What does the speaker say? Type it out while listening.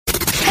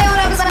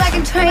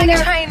Trainer.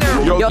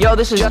 Yo,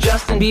 this is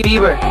Justin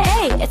Bieber.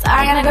 Hey, it's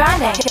Ariana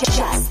Grande.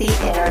 Just the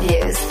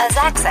Interviews, a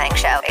Zach Sang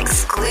Show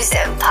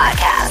exclusive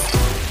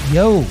podcast.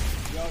 Yo,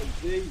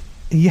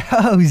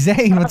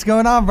 Zayn, what's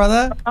going on,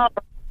 brother? How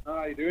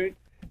you doing?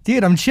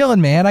 Dude, I'm chilling,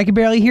 man. I can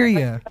barely hear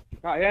you.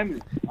 Can't hear me.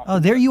 Oh,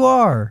 there you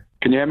are.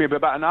 Can you hear me a bit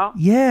better now?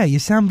 Yeah, you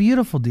sound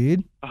beautiful,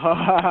 dude.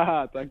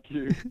 Thank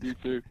you. You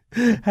too.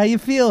 How you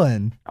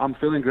feeling? I'm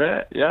feeling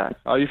great. Yeah.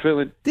 How are you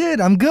feeling? Dude,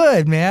 I'm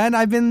good, man.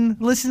 I've been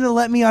listening to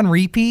Let Me on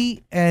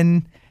repeat,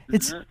 and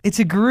it's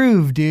a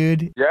groove,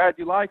 dude. Yeah, do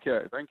you like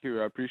it? Thank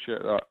you. I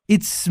appreciate that.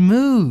 It's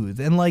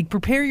smooth, and like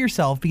prepare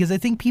yourself because I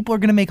think people are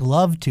gonna make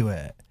love to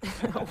it.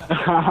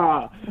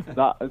 That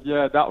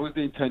was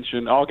the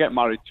intention. I'll get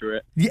married to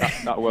it. Yeah.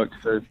 That works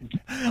too.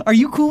 Are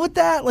you cool with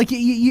that? Like,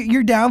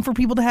 you're down for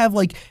people to have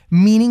like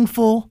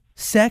meaningful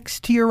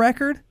sex to your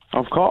record?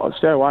 Of course.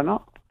 Yeah. Why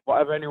not?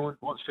 Whatever anyone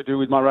wants to do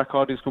with my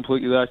record is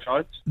completely their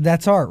choice.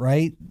 That's art,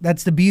 right?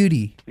 That's the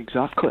beauty.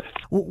 Exactly.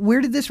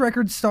 Where did this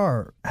record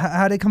start?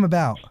 How did it come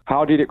about?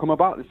 How did it come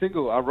about? The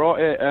single, I wrote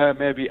it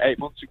maybe 8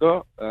 months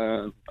ago,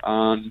 and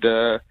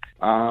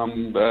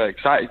I'm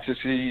excited to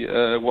see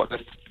what the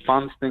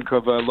fans think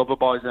of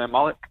Loverboy's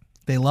Malik.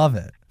 They love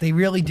it. They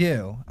really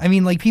do. I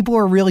mean, like, people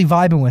are really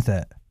vibing with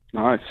it.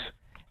 Nice.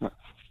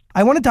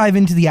 I want to dive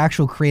into the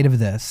actual creative of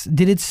this.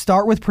 Did it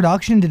start with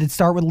production? Did it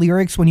start with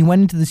lyrics? When you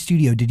went into the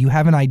studio, did you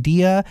have an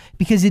idea?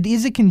 Because it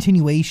is a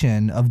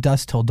continuation of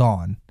Dusk Till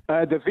Dawn.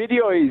 The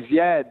video is,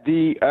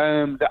 the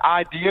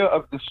idea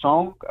of the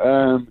song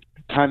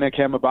kind of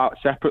came about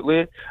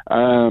separately,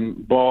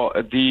 but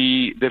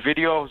the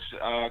videos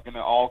are going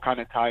to all kind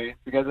of tie in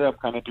together. I'm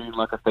kind of doing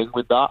like a thing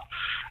with that,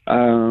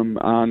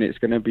 and it's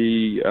going to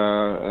be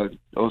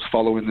us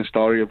following the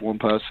story of one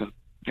person,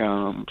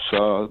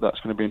 so that's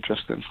going to be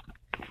interesting.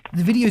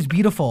 The video is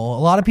beautiful. A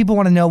lot of people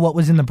want to know what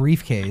was in the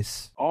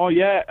briefcase. Oh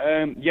yeah,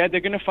 they're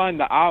gonna find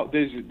that out.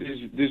 There's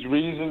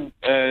reason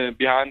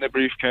behind the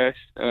briefcase,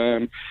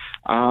 and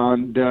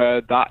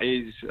that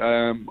is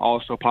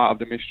also part of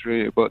the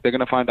mystery. But they're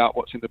gonna find out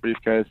what's in the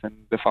briefcase, and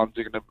the fans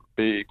are gonna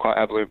be quite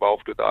heavily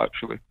involved with that.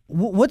 Actually,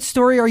 what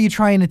story are you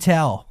trying to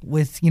tell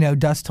with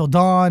Dusk Till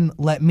Dawn,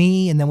 Let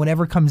Me, and then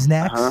whatever comes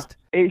next?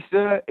 It's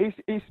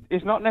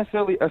not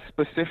necessarily a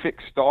specific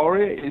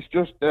story. It's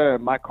just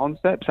my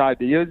concepts,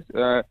 ideas,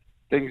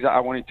 things that I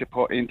wanted to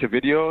put into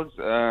videos,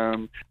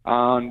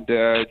 and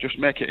just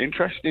make it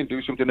interesting,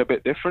 do something a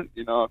bit different,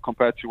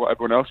 compared to what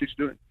everyone else is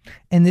doing.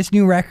 And this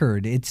new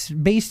record, it's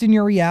based in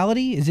your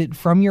reality? Is it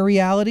from your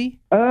reality?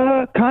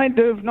 Kind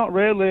of, not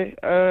really.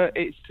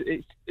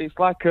 It's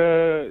like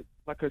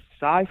a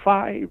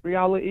sci-fi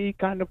reality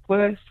kind of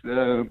place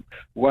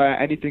where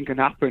anything can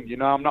happen.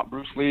 I'm not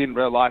Bruce Lee in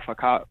real life. I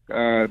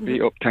can't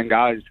beat up 10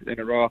 guys in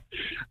a row.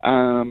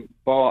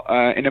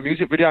 But in a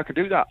music video, I could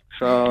do that.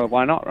 So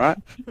why not, right?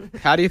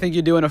 How do you think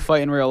you do in a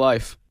fight in real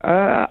life?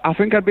 I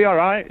think I'd be all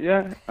right,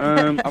 yeah.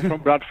 I'm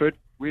from Bradford.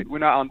 We're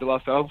not handle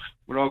ourselves.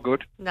 We're all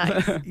good.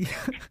 Nice.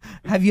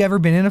 Have you ever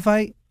been in a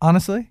fight,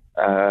 honestly?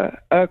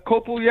 A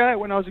couple, yeah.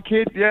 When I was a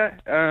kid, yeah.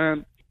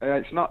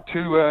 It's not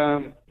too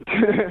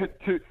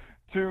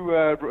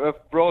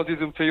roses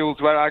and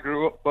fields where I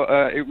grew up, but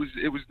it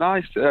was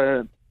nice.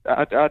 I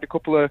had a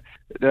couple of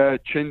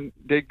chin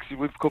digs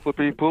with a couple of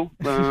people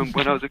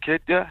when I was a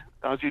kid, yeah,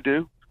 as you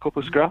do, a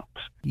couple of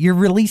scraps. You're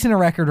releasing a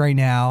record right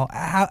now.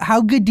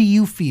 How good do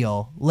you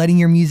feel letting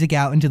your music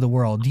out into the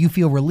world? Do you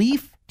feel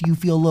relief? Do you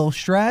feel a little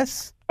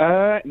stress?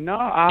 No,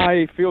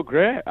 I feel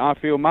great. I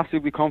feel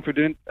massively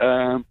confident.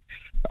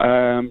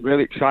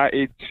 Really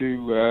excited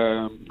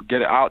to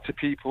get it out to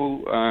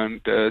people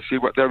and see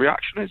what their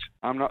reaction is.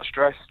 I'm not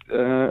stressed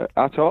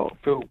at all.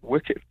 Feel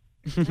wicked.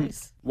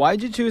 Nice. Why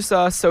did you choose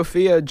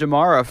Sophia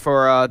Jamara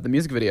for the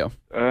music video?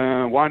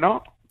 Why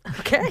not?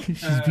 Okay.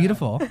 She's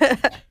beautiful.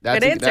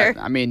 Good answer.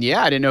 I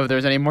didn't know if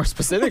there's any more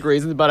specific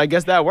reasons, but I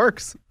guess that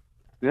works.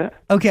 Yeah.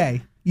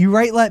 Okay. You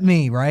write Let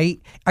Me, right?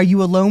 Are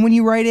you alone when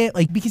you write it?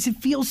 Like, because it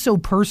feels so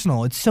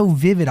personal. It's so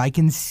vivid. I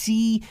can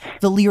see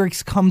the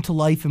lyrics come to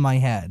life in my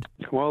head.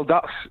 Well,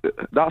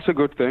 that's a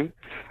good thing.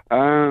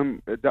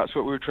 That's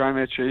what we're trying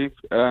to achieve.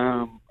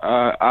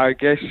 I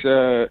guess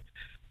the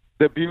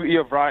beauty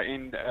of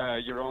writing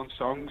your own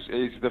songs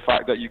is the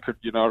fact that you could,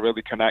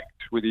 really connect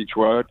with each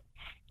word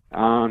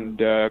and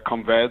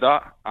convey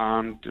that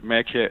and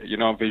make it,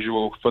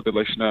 visual for the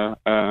listener.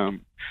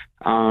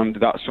 And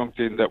that's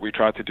something that we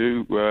try to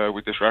do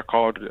with this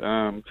record.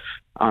 And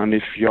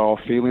if you're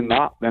feeling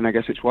that, then I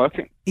guess it's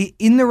working.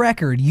 In the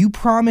record, you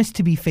promise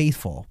to be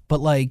faithful,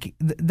 but like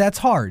that's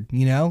hard,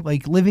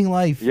 like living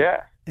life.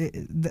 Yeah.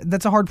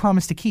 That's a hard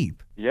promise to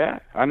keep. Yeah.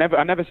 I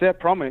never say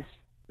promise.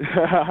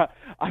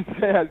 I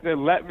say,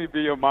 let me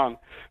be your man.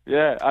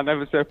 Yeah, I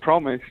never say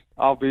promise,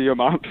 I'll be your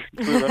man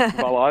for the rest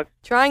of my life.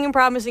 Trying and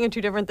promising are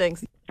two different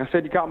things. I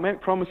said you can't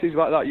make promises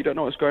like that. You don't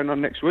know what's going on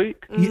next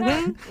week.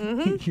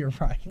 You're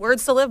right.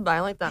 Words to live by, I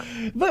like that.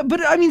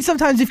 But I mean,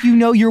 sometimes if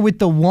you're with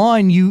the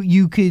one,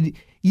 you could.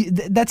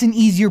 That's an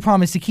easier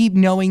promise to keep,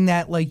 knowing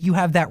that like you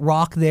have that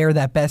rock there,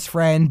 that best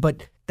friend.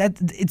 But that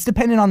it's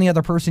dependent on the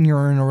other person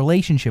you're in a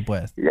relationship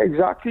with. Yeah,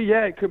 exactly.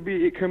 Yeah, it can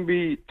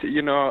be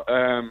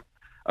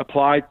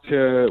applied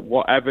to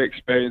whatever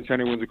experience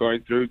anyone's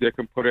going through. They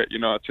can put it,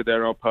 to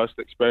their own personal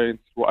experience,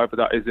 whatever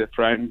that is, a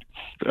friend,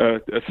 a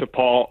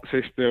support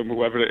system,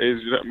 whoever it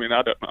is. You know what I mean?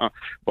 I don't know,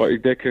 but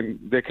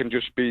they can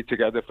just be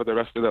together for the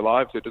rest of their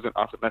lives. It doesn't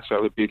have to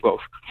necessarily be love.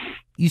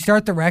 You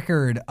start the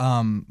record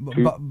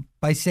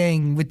by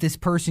saying with this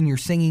person you're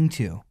singing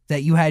to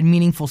that you had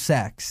meaningful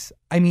sex.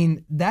 I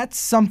mean, that's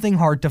something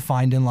hard to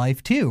find in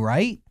life too,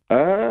 right?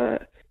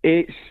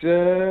 It's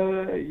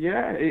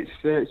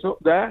up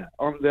there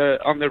on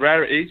the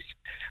rarities.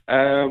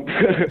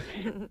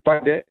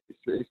 Find it.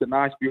 It's a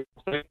nice,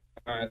 beautiful thing.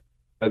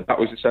 That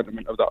was the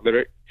sentiment of that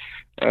lyric,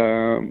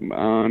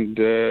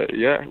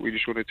 we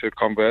just wanted to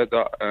convey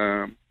that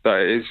that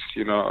it is,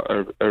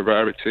 a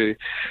rarity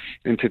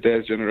in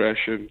today's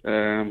generation.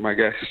 I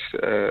guess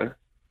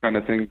kind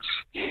of things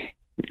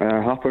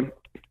happen.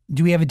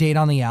 Do we have a date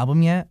on the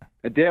album yet?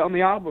 A date on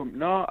the album?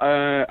 No,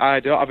 I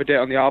don't have a date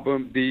on the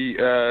album.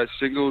 The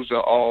singles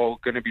are all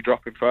going to be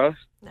dropping first.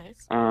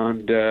 Nice.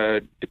 And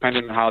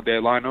depending on how they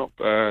line up,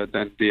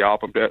 then the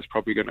album date's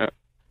probably going to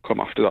come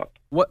after that.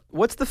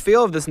 What's the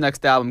feel of this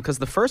next album? Because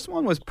the first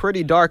one was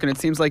pretty dark, and it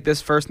seems like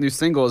this first new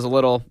single is a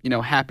little,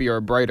 happier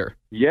or brighter.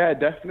 Yeah,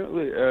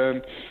 definitely.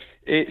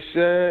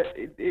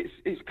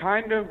 It's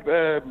kind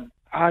of...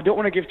 I don't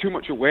want to give too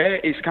much away.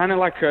 It's kind of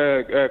like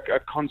a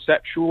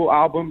conceptual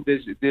album.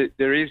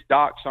 There is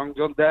dark songs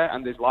on there,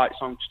 and there's light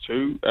songs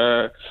too.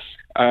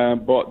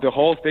 But the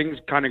whole thing's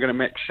kind of going to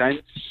make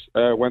sense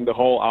when the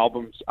whole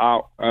album's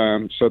out.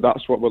 So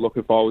that's what we're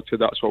looking forward to.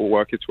 That's what we're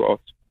working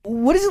towards.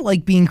 What is it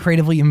like being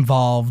creatively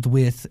involved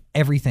with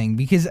everything?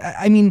 Because,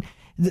 I mean,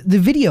 the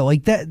video,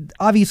 like that,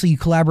 obviously you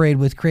collaborated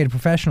with creative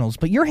professionals,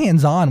 but you're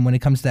hands-on when it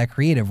comes to that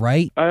creative,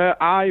 right?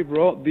 I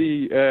wrote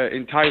the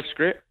entire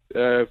script.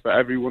 For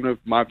every one of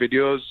my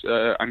videos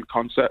and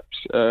concepts.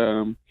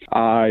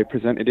 I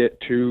presented it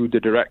to the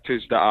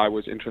directors that I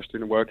was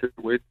interested in working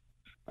with.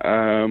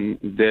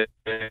 They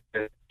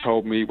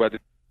told me whether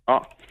or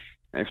not,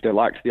 if they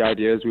liked the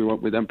ideas, we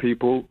went with them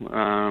people,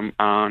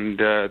 and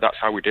that's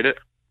how we did it.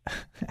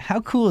 How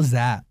cool is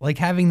that? Like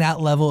having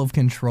that level of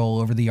control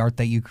over the art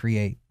that you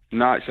create?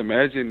 No, it's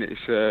amazing.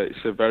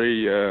 It's a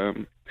very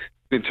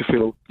thing to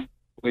feel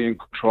fully in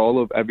control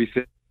of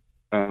everything.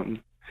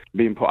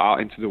 Being put out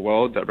into the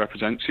world that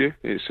represents you.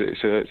 It's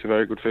a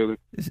very good feeling.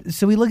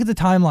 So we look at the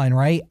timeline,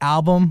 right?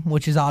 Album,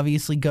 which is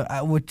obviously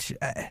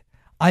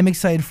I'm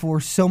excited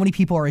for. So many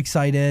people are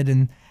excited,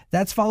 and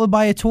that's followed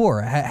by a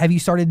tour. Have you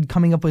started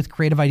coming up with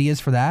creative ideas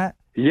for that?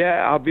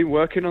 Yeah, I've been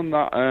working on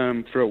that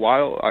for a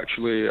while.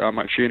 Actually, I'm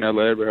actually in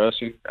LA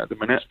rehearsing at the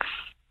minute.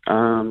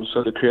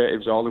 So the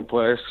creative's all in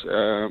place.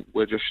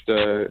 We're just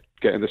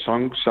getting the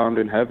songs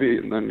sounding heavy,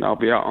 and then I'll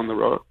be out on the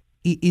road.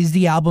 Is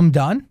the album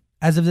done?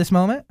 As of this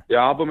moment? The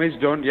album is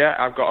done, yeah.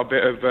 I've got a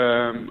bit of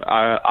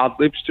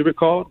ad-libs to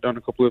record, done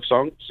a couple of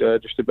songs,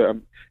 just a bit of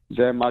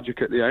Zayn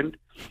magic at the end.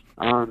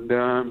 And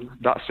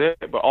that's it.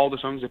 But all the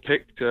songs are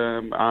picked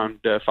and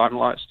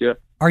finalized, yeah.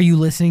 Are you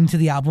listening to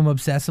the album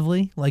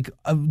obsessively? Like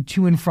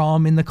to and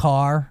from in the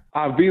car?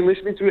 I've been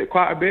listening to it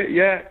quite a bit,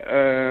 yeah.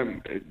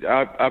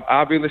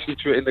 I've been listening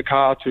to it in the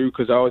car too,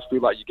 because I always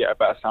feel like you get a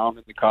better sound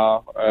in the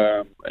car.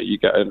 You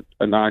get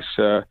a nice...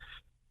 a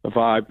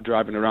vibe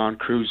driving around,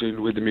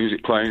 cruising with the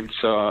music playing.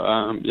 So,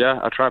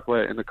 I try to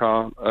play it in the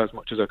car as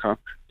much as I can.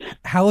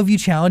 How have you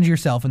challenged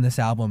yourself in this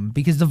album?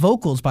 Because the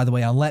vocals, by the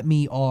way, on Let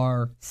Me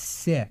are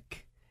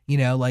sick.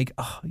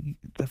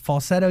 The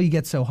falsetto, you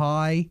get so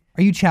high.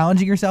 Are you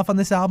challenging yourself on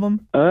this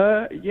album?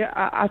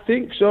 I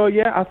think so.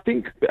 Yeah, I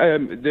think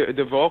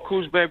the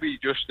vocals maybe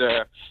just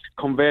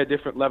convey a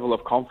different level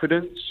of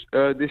confidence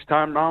this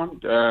time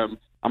round.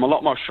 I'm a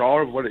lot more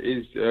sure of what it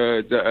is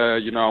that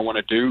I want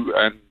to do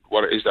and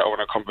what it is that I want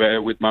to convey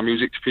with my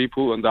music to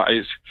people, and that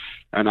is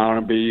an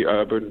R&B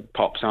urban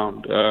pop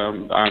sound.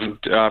 And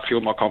I feel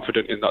more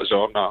confident in that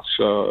zone now.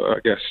 So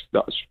I guess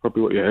that's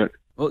probably what you heard.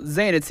 Well,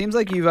 Zayn, it seems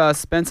like you've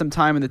spent some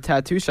time in the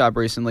tattoo shop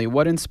recently.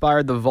 What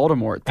inspired the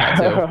Voldemort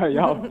tattoo?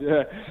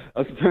 yeah,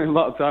 I've spent a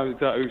lot of time in the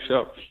tattoo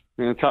shop.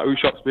 The tattoo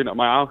shop's been at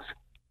my house.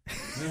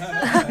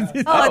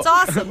 Oh, it's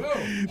awesome.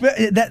 But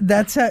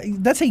that's how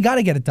you got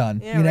to get it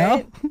done, yeah, you know?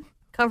 Right?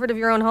 Comfort of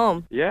your own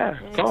home. Yeah,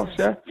 of course,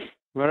 yeah.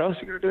 Where else are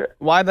you going to do it?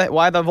 Why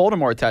the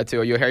Voldemort tattoo?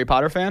 Are you a Harry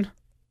Potter fan?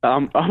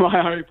 I'm a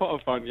Harry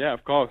Potter fan, yeah,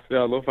 of course. Yeah,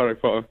 I love Harry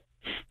Potter.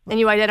 And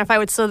you identify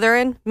with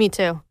Slytherin? Me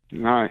too.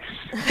 Nice.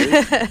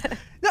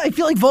 No, I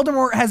feel like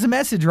Voldemort has a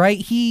message, right?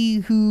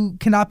 He who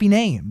cannot be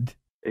named.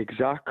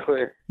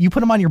 Exactly. You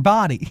put him on your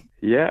body.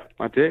 Yeah,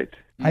 I did.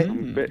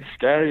 I'm a bit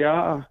scary,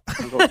 yeah.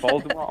 I've got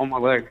Voldemort on my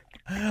leg.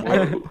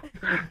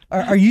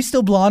 Are you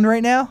still blonde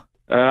right now?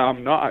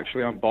 I'm not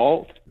actually. I'm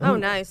bald. Oh,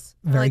 nice.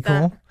 Very like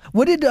cool. That.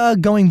 What did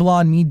going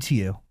blonde mean to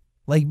you?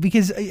 Like,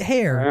 because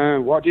hair.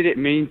 What did it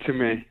mean to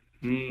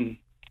me?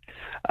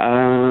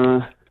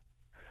 God,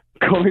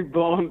 going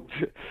blonde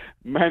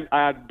meant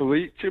I had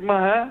bleach in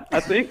my hair, I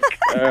think.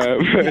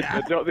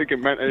 I don't think it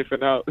meant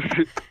anything else.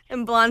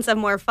 And blondes have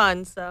more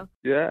fun, so.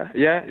 Yeah.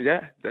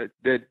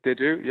 They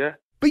do, yeah.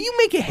 But you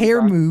make a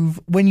hair move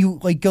when you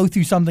like go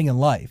through something in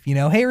life. You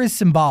know, hair is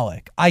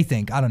symbolic, I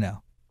think. I don't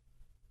know.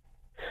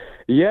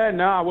 Yeah,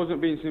 no, I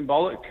wasn't being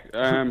symbolic.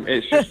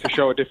 It's just to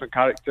show a different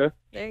character.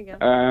 There you go.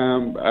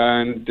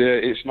 And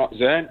it's not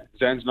Zayn.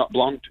 Zayn's not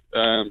blonde.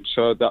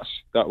 So that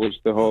was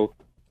the whole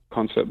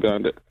concept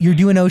behind it. You're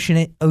doing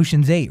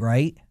Ocean's 8,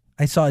 right?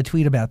 I saw a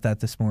tweet about that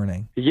this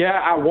morning. Yeah,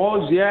 I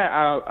was.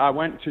 Yeah, I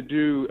went to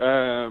do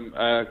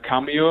a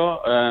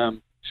cameo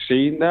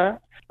scene there.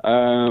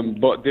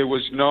 But there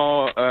was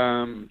no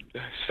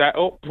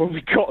setup when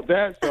we got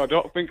there, so I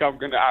don't think I'm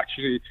going to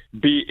actually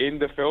be in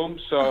the film.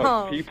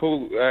 So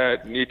people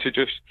need to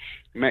just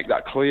make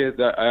that clear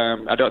that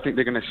I don't think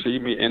they're going to see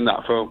me in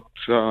that film.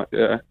 So,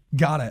 yeah.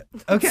 Got it.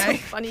 Okay.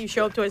 So funny you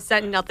show up to a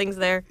set and nothing's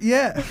there.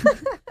 Yeah.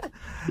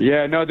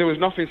 Yeah, no, there was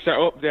nothing set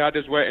up. They had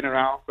us waiting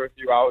around for a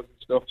few hours and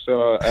stuff,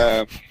 so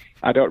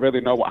I don't really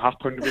know what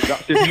happened with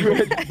that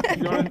situation. To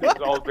be honest, it was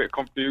all a bit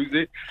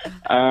confusing.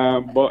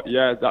 But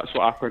yeah, that's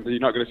what happened. You're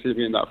not going to see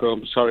me in that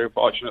film. Sorry,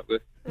 unfortunately.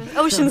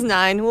 Ocean's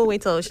 9. We'll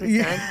wait till Ocean's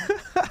 9.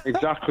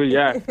 Exactly,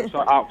 yeah. So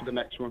out for the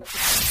next one.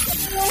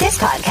 This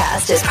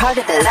podcast is part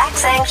of the Zach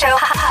Sang Show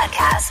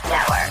podcast.